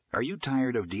Are you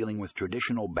tired of dealing with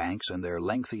traditional banks and their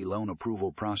lengthy loan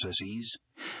approval processes?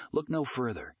 Look no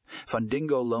further.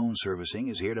 Fundingo Loan Servicing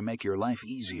is here to make your life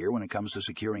easier when it comes to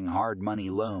securing hard money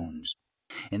loans.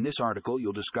 In this article,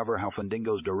 you'll discover how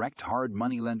Fundingo's direct hard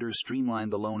money lenders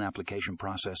streamline the loan application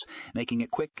process, making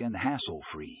it quick and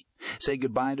hassle-free. Say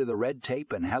goodbye to the red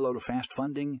tape and hello to fast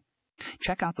funding?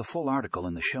 Check out the full article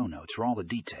in the show notes for all the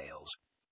details.